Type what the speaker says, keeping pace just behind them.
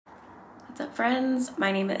What's up, friends?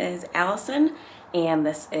 My name is Allison and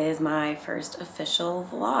this is my first official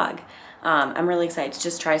vlog. I'm really excited to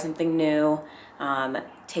just try something new,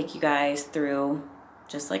 take you guys through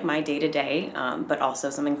just like my day-to-day, but also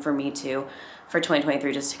something for me too for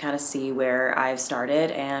 2023, just to kind of see where I've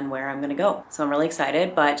started and where I'm gonna go. So I'm really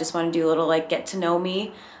excited, but just want to do a little like get to know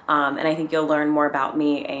me, and I think you'll learn more about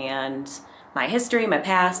me and my history, my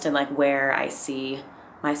past, and like where I see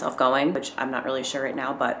myself going, which I'm not really sure right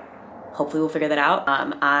now, but hopefully we'll figure that out.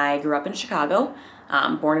 I grew up in Chicago,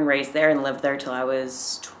 born and raised there, and lived there till I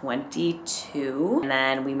was 22. And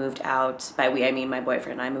then we moved out, by we I mean my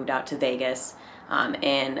boyfriend and I moved out to Vegas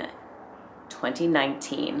in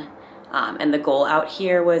 2019. And the goal out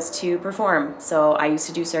here was to perform. So I used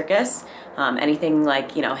to do circus, anything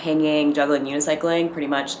like, you know, hanging, juggling, unicycling, pretty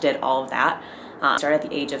much did all of that. Started at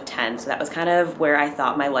the age of 10, so that was kind of where I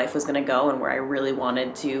thought my life was gonna go and where I really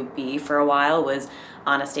wanted to be for a while, was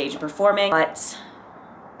on a stage performing, but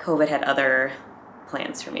COVID had other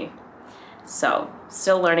plans for me. So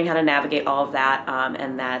still learning how to navigate all of that,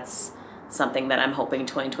 and that's something that I'm hoping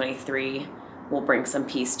 2023 will bring some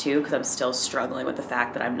peace to, because I'm still struggling with the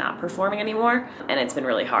fact that I'm not performing anymore, and it's been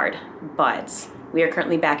really hard. But we are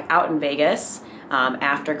currently back out in Vegas.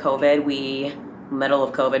 After COVID, middle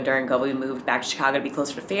of COVID, during COVID, we moved back to Chicago to be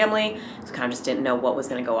closer to family, so kind of just didn't know what was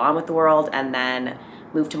gonna go on with the world, and then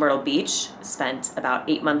moved to Myrtle Beach, spent about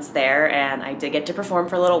 8 months there, and I did get to perform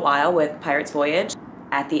for a little while with Pirates Voyage.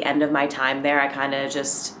 At the end of my time there, I kind of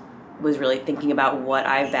just was really thinking about what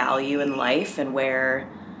I value in life and where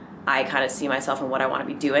I kind of see myself and what I want to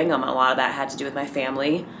be doing. A lot of that had to do with my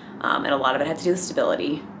family, and a lot of it had to do with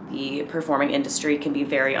stability. The performing industry can be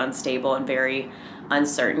very unstable and very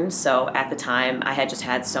uncertain, so at the time I had just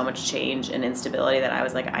had so much change and instability that I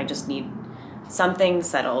was like, I just need something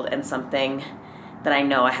settled and something that I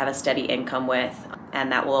know I have a steady income with,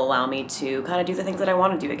 and that will allow me to kind of do the things that I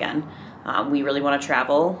want to do again. We really want to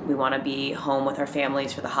travel. We want to be home with our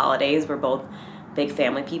families for the holidays. We're both big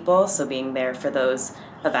family people, so being there for those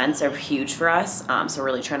events are huge for us. So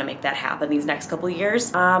really trying to make that happen these next couple of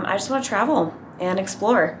years. I just want to travel and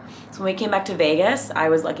explore. So when we came back to Vegas, I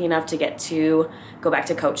was lucky enough to get to go back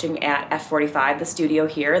to coaching at F45, the studio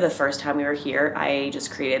here. The first time we were here, I just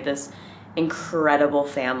created this incredible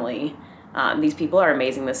family. These people are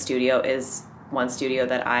amazing. This studio is one studio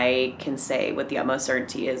that I can say with the utmost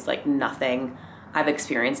certainty is like nothing I've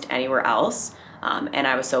experienced anywhere else. And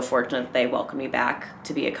I was so fortunate that they welcomed me back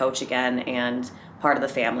to be a coach again and part of the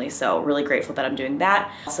family. So really grateful that I'm doing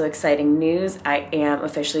that. Also exciting news, I am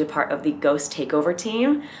officially a part of the Ghost Takeover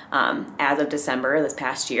team as of December this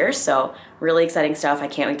past year. So really exciting stuff. I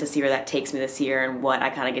can't wait to see where that takes me this year and what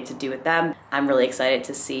I kind of get to do with them. I'm really excited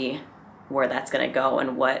to see where that's gonna go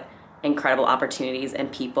and what incredible opportunities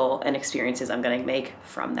and people and experiences I'm gonna make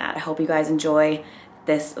from that. I hope you guys enjoy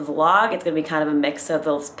this vlog. It's gonna be kind of a mix of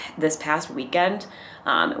this past weekend,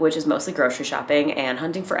 which is mostly grocery shopping and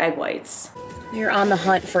hunting for egg whites. You're on the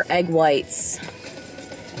hunt for egg whites.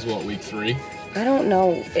 This is what, week 3? I don't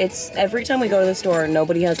know. It's every time we go to the store,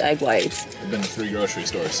 nobody has egg whites. I've been to 3 grocery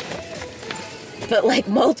stores. But like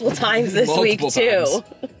multiple times this week too.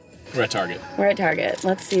 We're at Target. We're at Target.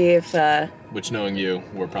 Let's see if which, knowing you,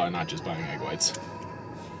 we're probably not just buying egg whites.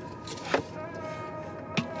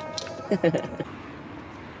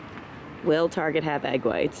 Will Target have egg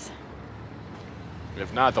whites?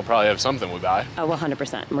 If not, they'll probably have something we buy. Oh,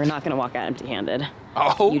 100%. We're not gonna walk out empty-handed.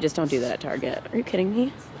 Oh? You just don't do that at Target. Are you kidding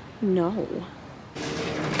me? No.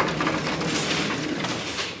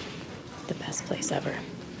 The best place ever.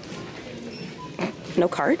 No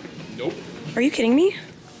cart? Nope. Are you kidding me?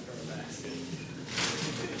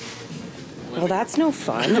 Well, that's no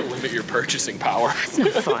fun. Limit your purchasing power. That's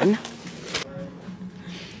not fun.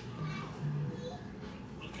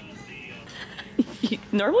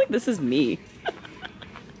 Normally this is me.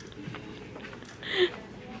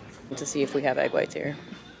 To see if we have egg whites here.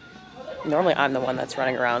 Normally I'm the one that's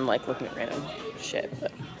running around like looking at random shit,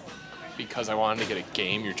 but Because I wanted to get a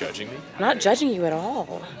game, you're judging me? I'm not judging you at all.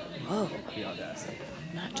 Whoa. The audacity.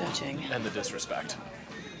 Not judging. And the disrespect.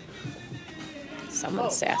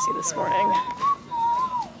 Someone's sassy this morning.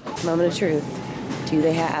 Moment of truth. Do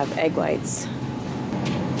they have egg whites?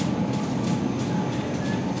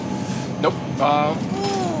 Nope.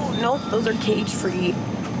 Ooh, nope, those are cage-free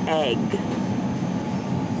egg.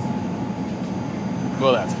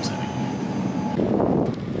 Well, that's upsetting.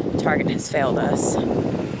 Target has failed us. But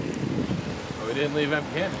we didn't leave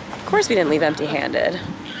empty-handed. Of course we didn't leave empty-handed.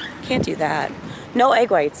 Can't do that. No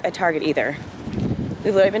egg whites at Target either.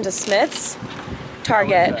 We've literally been to Smith's,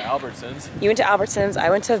 Target. I went to Albertsons. You went to Albertsons,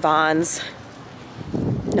 I went to Vons.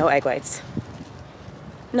 No egg whites.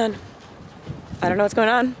 None. I don't know what's going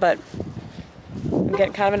on, but I'm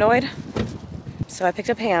getting kind of annoyed. So I picked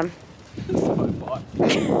up ham. That's what I bought.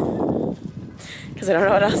 Because I don't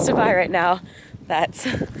know what else to buy right now that's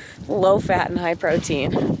low fat and high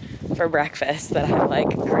protein for breakfast that I like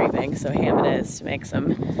craving. So ham it is to make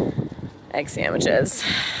some egg sandwiches.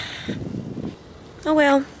 Oh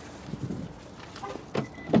well.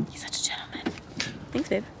 He's such a gentleman. Thanks,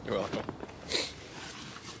 babe. You're welcome.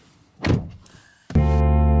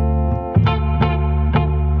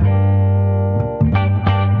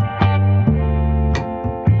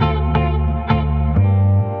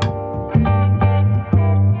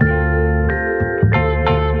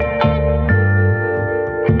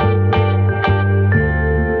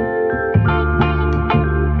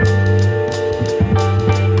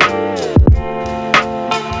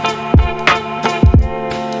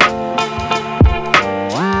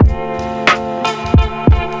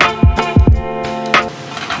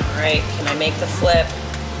 Can I make the flip?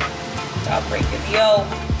 I'll break the yolk.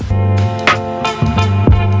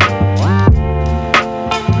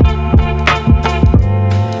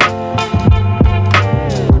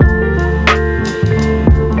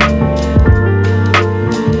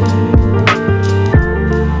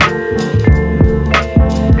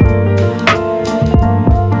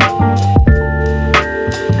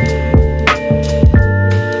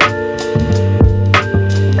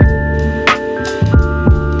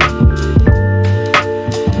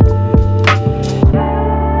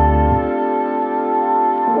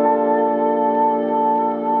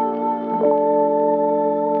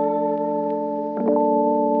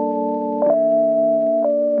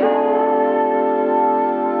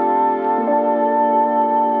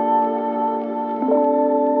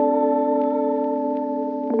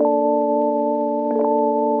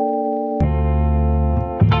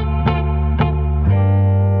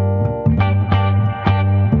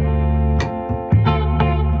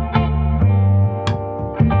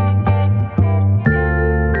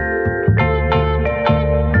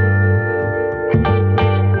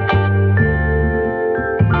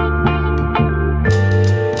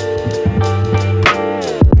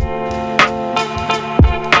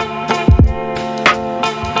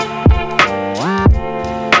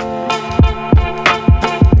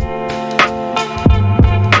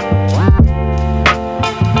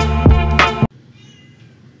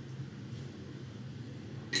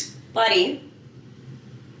 Buddy,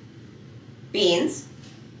 Beans,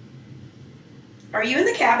 are you in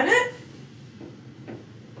the cabinet?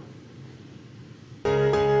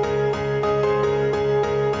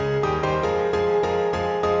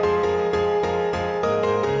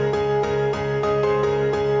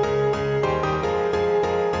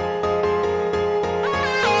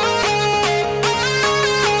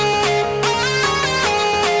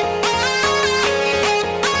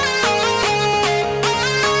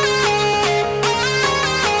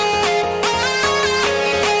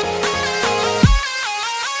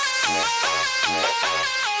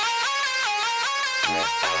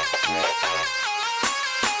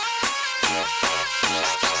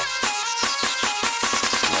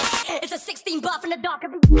 It's a 16 buff in the dark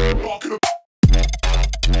of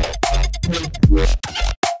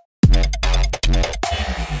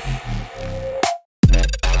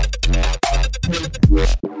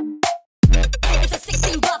It's a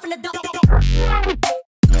 16 buff in the dark.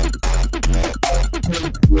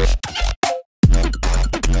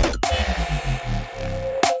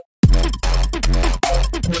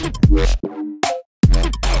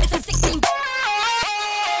 It's a 16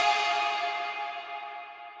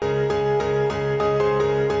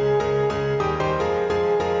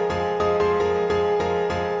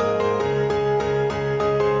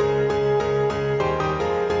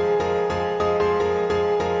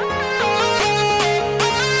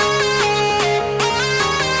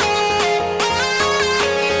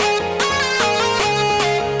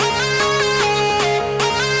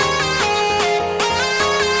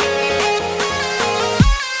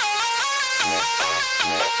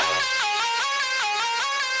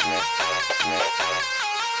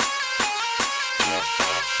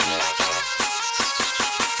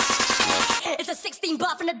 It's a 16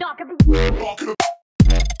 buff in the dark of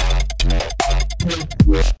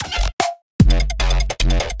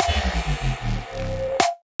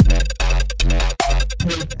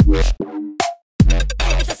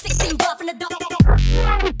It's a 16 buff in the dark.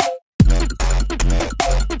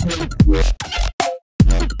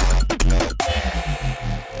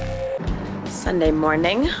 Sunday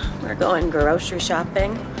morning, we're going grocery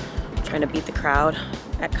shopping, trying to beat the crowd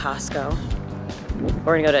at Costco.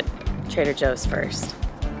 We're gonna go to Trader Joe's first.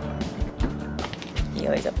 He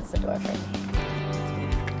always opens the door for me.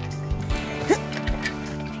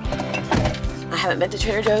 haven't been to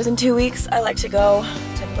Trader Joe's in 2 weeks. I like to go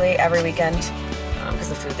typically every weekend because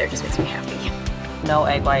the food there just makes me happy. No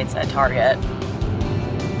egg whites at Target.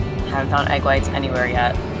 Haven't found egg whites anywhere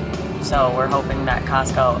yet. So we're hoping that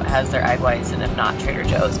Costco has their egg whites, and if not, Trader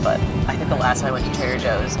Joe's. But I think the last time I went to Trader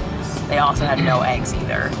Joe's, they also had no eggs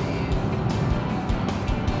either.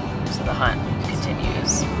 So the hunt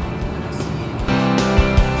continues.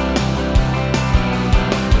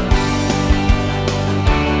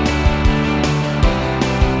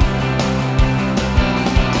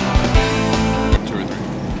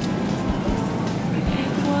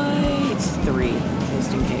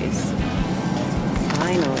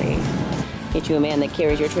 Get you a man that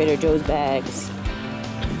carries your Trader Joe's bags.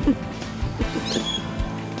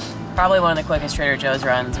 Probably one of the quickest Trader Joe's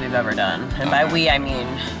runs we've ever done. And by we, I mean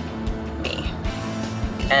me.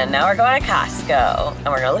 And now we're going to Costco. And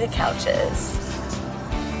we're going to look at couches.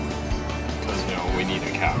 Because, we need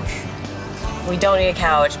a couch. We don't need a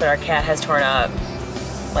couch, but our cat has torn up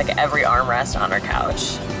like every armrest on our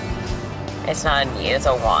couch. It's not a need, it's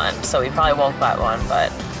a want. So we probably won't buy one,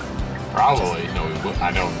 but... Probably. No, we will.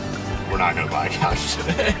 I know we're not going to buy a couch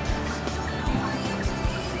today.